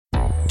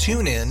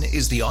TuneIn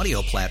is the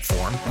audio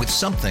platform with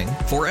something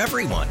for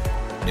everyone.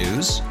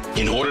 News.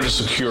 In order to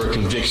secure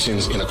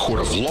convictions in a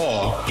court of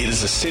law, it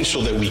is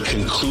essential that we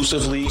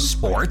conclusively.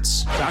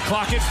 Sports. Shot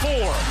clock at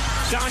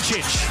 4.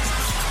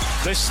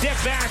 Doncic. The step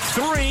back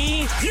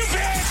 3. You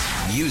bet.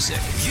 Music.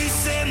 You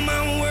set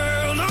my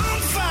world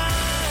on fire.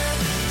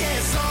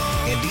 Yes,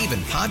 and even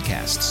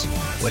podcasts.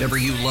 Whatever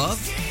you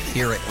love,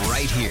 hear it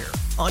right here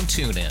on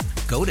TuneIn.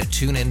 Go to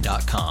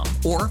TuneIn.com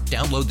or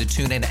download the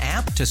TuneIn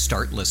app to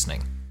start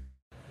listening.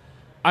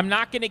 I'm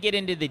not going to get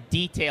into the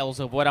details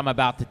of what I'm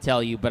about to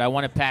tell you, but I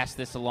want to pass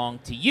this along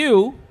to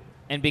you,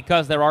 and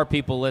because there are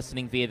people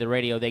listening via the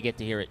radio, they get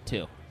to hear it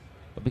too.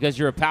 But because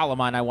you're a pal of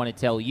mine, I want to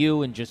tell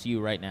you and just you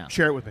right now.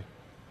 Share it with me.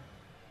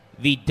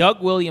 The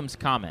Doug Williams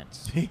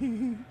comments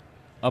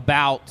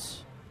about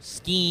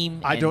scheme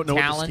and I don't know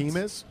talent. what the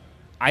scheme is.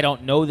 I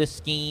don't know the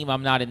scheme.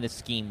 I'm not in the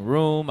scheme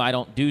room. I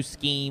don't do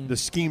scheme. The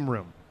scheme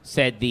room.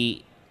 Said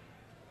the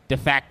de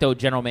facto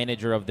general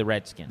manager of the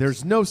Redskins.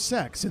 There's no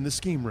sex in the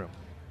scheme room.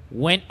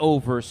 Went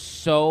over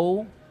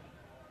so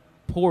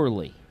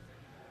poorly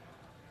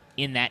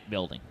in that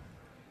building.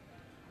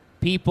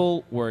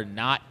 People were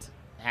not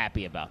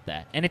happy about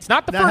that. And it's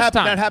not the first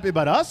time. Not happy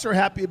about us or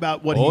happy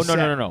about what he said?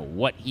 Oh, no.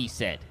 What he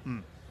said.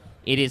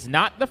 It is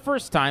not the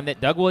first time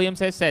that Doug Williams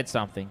has said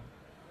something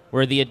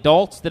where the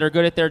adults that are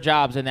good at their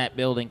jobs in that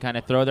building kind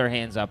of throw their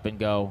hands up and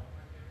go,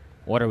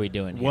 what are we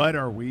doing here? What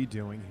are we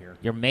doing here?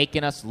 You're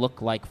making us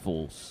look like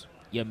fools.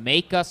 You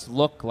make us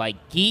look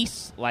like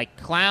geese, like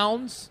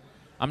clowns.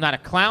 I'm not a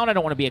clown. I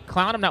don't want to be a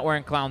clown. I'm not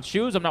wearing clown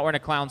shoes. I'm not wearing a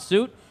clown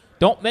suit.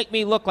 Don't make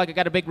me look like I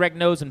got a big red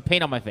nose and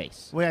paint on my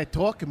face. The way I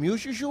talk,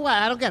 amuse you?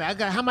 I don't get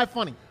it. How am I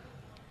funny?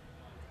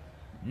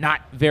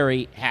 Not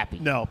very happy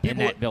in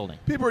that building.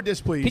 People are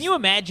displeased. Can you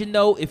imagine,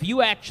 though, if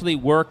you actually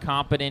were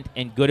competent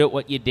and good at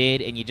what you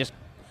did and you just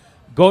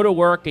go to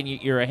work and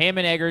you're a ham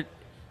and egger,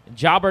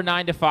 jobber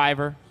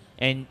 9-to-5er,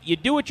 and you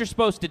do what you're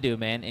supposed to do,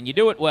 man, and you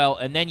do it well,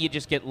 and then you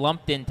just get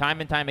lumped in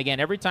time and time again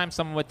every time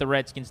someone with the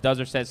Redskins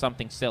does or says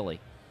something silly.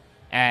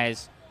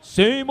 As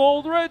same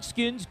old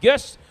Redskins,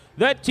 guess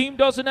that team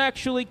doesn't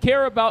actually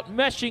care about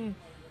meshing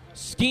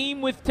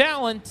scheme with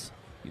talent.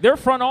 Their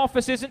front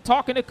office isn't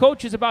talking to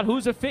coaches about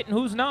who's a fit and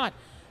who's not.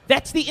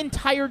 That's the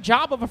entire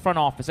job of a front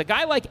office. A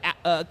guy like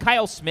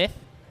Kyle Smith,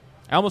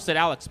 I almost said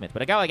Alex Smith,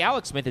 but a guy like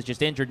Alex Smith is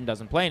just injured and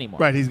doesn't play anymore.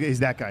 Right, he's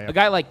that guy. Yeah. A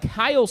guy like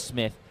Kyle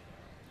Smith,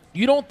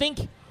 you don't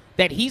think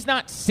that he's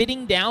not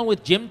sitting down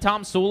with Jim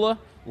Tomsula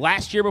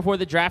last year before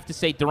the draft to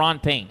say,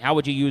 Deron Payne, how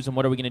would you use him?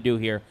 What are we going to do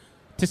here?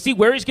 To see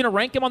where he's going to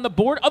rank him on the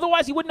board.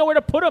 Otherwise, he wouldn't know where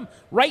to put him.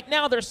 Right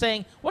now, they're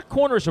saying, what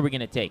corners are we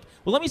going to take?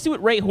 Well, let me see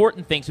what Ray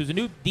Horton thinks, who's a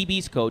new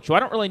DB's coach, who I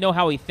don't really know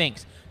how he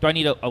thinks. Do I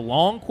need a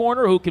long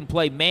corner who can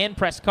play man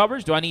press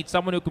coverage? Do I need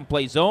someone who can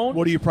play zone?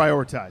 What do you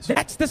prioritize?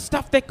 That's the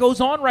stuff that goes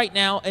on right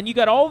now, and you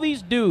got all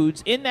these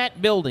dudes in that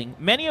building,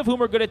 many of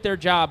whom are good at their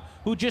job,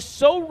 who just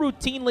so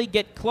routinely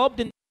get clubbed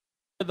in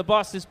the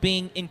bus as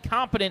being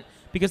incompetent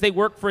because they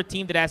work for a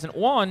team that hasn't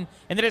won,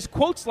 and that has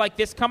quotes like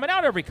this coming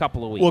out every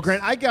couple of weeks. Well,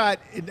 Grant, I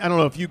don't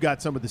know if you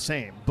got some of the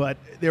same, but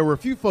there were a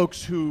few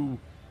folks who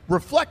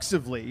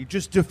reflexively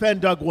just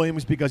defend Doug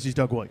Williams because he's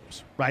Doug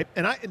Williams, right?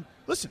 And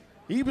listen,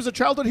 he was a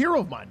childhood hero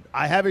of mine.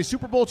 I have a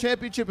Super Bowl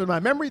championship in my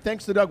memory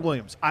thanks to Doug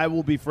Williams. I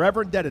will be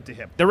forever indebted to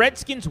him. The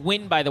Redskins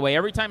win, by the way,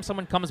 every time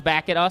someone comes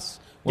back at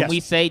us when we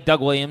say Doug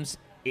Williams,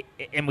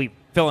 and we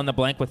fill in the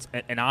blank with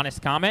an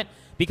honest comment,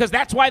 because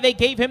that's why they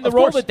gave him the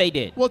role that they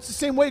did. Well, it's the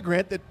same way,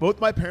 Grant, that both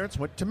my parents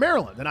went to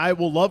Maryland, and I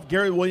will love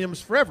Gary Williams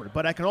forever,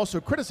 but I can also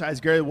criticize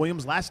Gary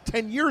Williams' last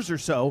 10 years or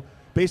so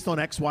based on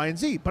X, Y, and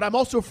Z. But I'm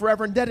also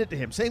forever indebted to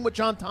him. Same with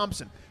John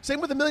Thompson. Same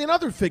with a million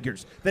other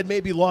figures that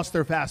maybe lost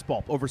their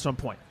fastball over some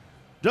point.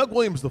 Doug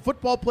Williams, the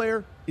football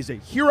player, is a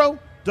hero.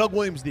 Doug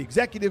Williams, the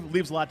executive,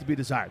 leaves a lot to be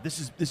desired.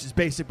 This is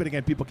basic, but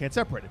again, people can't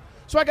separate it.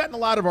 So I got in a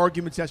lot of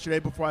arguments yesterday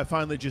before I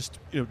finally just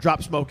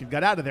dropped smoke and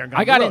got out of there. And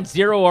I got in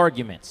zero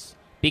arguments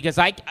because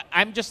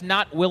I'm just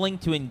not willing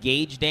to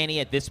engage, Danny,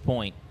 at this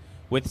point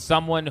with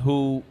someone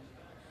who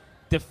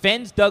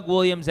defends Doug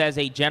Williams as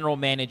a general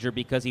manager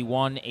because he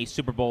won a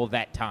Super Bowl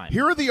that time.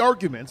 Here are the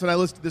arguments, and I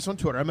listed this on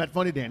Twitter. I'm at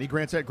Funny Danny.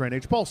 Grant's at Grant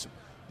H. Paulsen.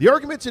 The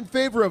arguments in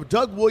favor of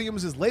Doug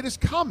Williams'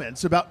 latest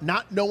comments about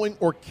not knowing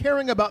or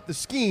caring about the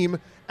scheme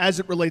as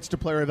it relates to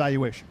player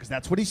evaluation, because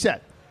that's what he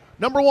said.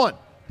 Number one,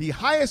 the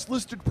highest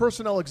listed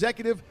personnel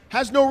executive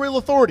has no real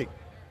authority.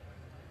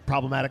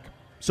 Problematic.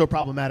 So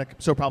problematic.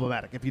 So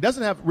problematic. If he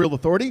doesn't have real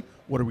authority,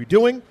 what are we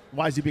doing?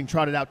 Why is he being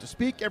trotted out to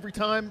speak every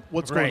time?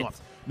 What's going on?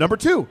 Number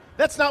two,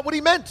 that's not what he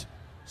meant.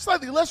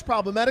 Slightly less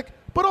problematic,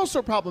 but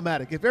also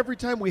problematic. If every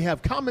time we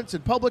have comments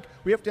in public,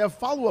 we have to have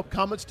follow-up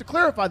comments to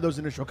clarify those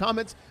initial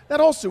comments, that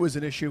also is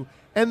an issue.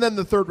 And then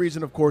the third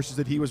reason, of course, is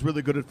that he was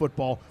really good at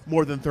football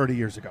more than 30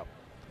 years ago.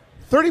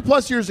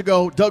 30-plus years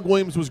ago, Doug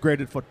Williams was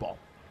great at football.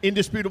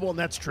 Indisputable, and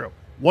that's true.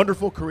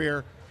 Wonderful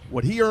career.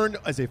 What he earned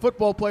as a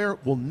football player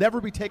will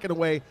never be taken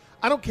away.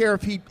 I don't care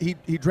if he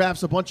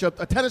drafts a bunch of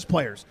tennis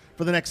players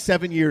for the next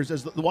 7 years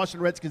as the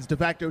Washington Redskins de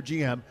facto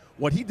GM.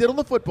 What he did on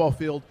the football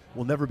field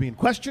will never be in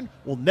question,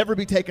 will never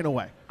be taken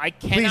away. I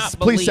cannot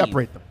believe please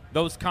separate them.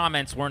 Those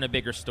comments weren't a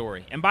bigger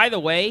story. And by the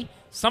way,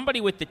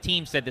 somebody with the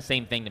team said the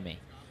same thing to me.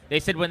 They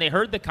said when they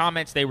heard the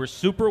comments, they were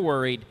super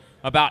worried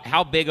about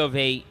how big of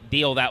a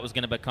deal that was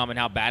going to become and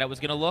how bad it was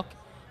going to look.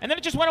 And then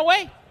it just went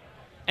away.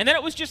 And then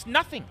it was just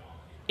nothing.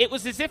 It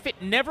was as if it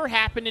never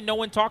happened and no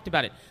one talked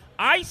about it.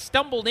 I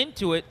stumbled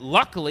into it,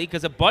 luckily,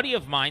 because a buddy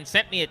of mine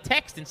sent me a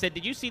text and said,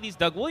 did you see these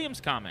Doug Williams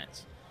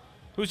comments?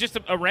 Who's just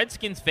a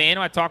Redskins fan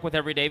who I talk with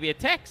every day via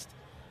text.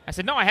 I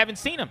said, no, I haven't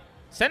seen them.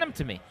 Send them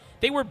to me.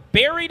 They were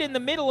buried in the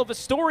middle of a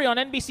story on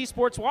NBC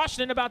Sports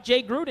Washington about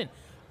Jay Gruden.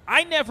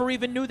 I never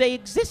even knew they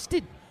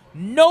existed.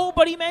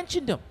 Nobody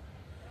mentioned them.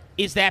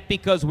 Is that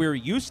because we're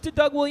used to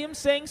Doug Williams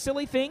saying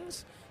silly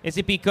things? Is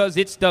it because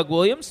it's Doug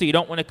Williams, so you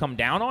don't want to come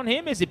down on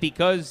him? Is it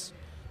because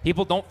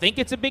people don't think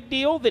it's a big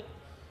deal that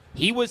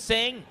he was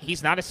saying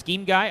he's not a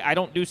scheme guy? I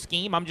don't do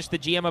scheme. I'm just the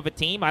GM of a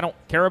team. I don't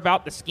care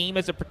about the scheme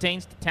as it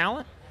pertains to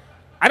talent.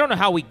 I don't know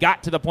how we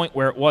got to the point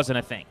where it wasn't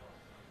a thing.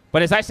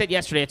 But as I said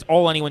yesterday, it's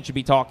all anyone should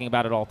be talking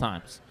about at all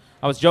times.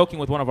 I was joking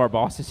with one of our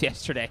bosses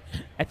yesterday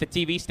at the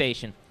TV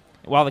station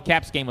while the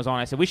Caps game was on.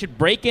 I said, we should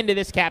break into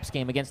this Caps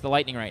game against the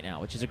Lightning right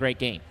now, which is a great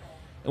game.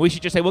 And we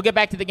should just say, we'll get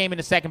back to the game in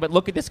a second, but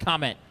look at this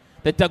comment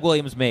that Doug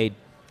Williams made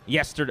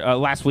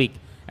last week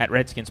at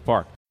Redskins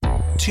Park.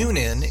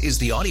 TuneIn is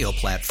the audio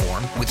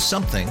platform with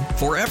something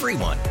for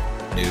everyone.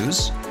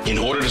 News. In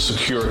order to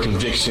secure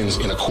convictions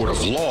in a court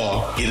of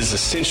law, it is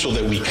essential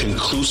that we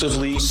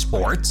conclusively.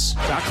 Sports.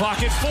 Shot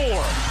clock at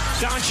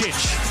 4.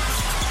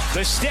 Doncic.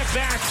 The step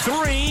back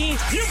 3.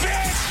 You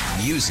bet.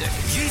 Music.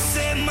 You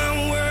set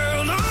my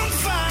world on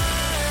fire.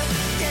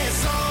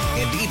 Yes,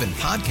 and even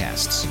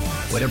podcasts.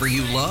 Whatever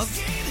you love,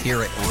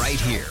 hear it right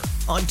here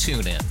on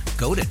TuneIn.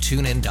 Go to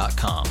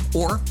TuneIn.com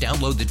or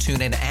download the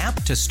TuneIn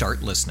app to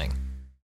start listening.